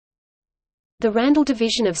The Randall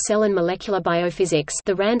Division of Cell and Molecular Biophysics,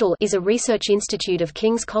 the Randall, is a research institute of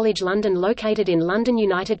King's College London located in London,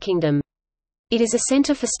 United Kingdom. It is a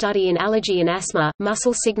centre for study in allergy and asthma,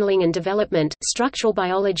 muscle signalling and development, structural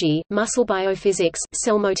biology, muscle biophysics,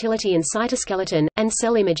 cell motility and cytoskeleton, and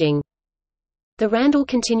cell imaging. The Randall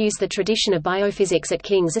continues the tradition of biophysics at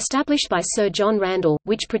King's established by Sir John Randall,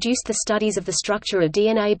 which produced the studies of the structure of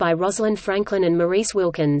DNA by Rosalind Franklin and Maurice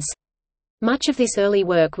Wilkins. Much of this early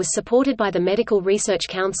work was supported by the Medical Research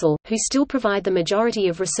Council, who still provide the majority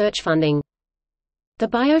of research funding. The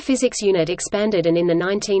Biophysics unit expanded and in the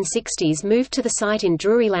 1960s moved to the site in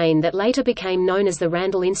Drury Lane that later became known as the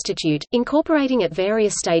Randall Institute, incorporating at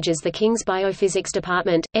various stages the King's Biophysics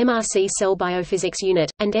Department, MRC Cell Biophysics Unit,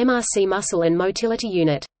 and MRC Muscle and Motility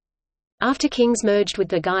Unit. After King's merged with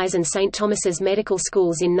the Guy's and St Thomas's medical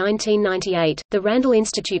schools in 1998, the Randall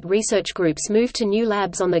Institute research groups moved to new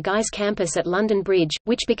labs on the Guy's campus at London Bridge,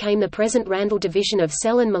 which became the present Randall Division of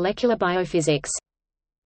Cell and Molecular Biophysics.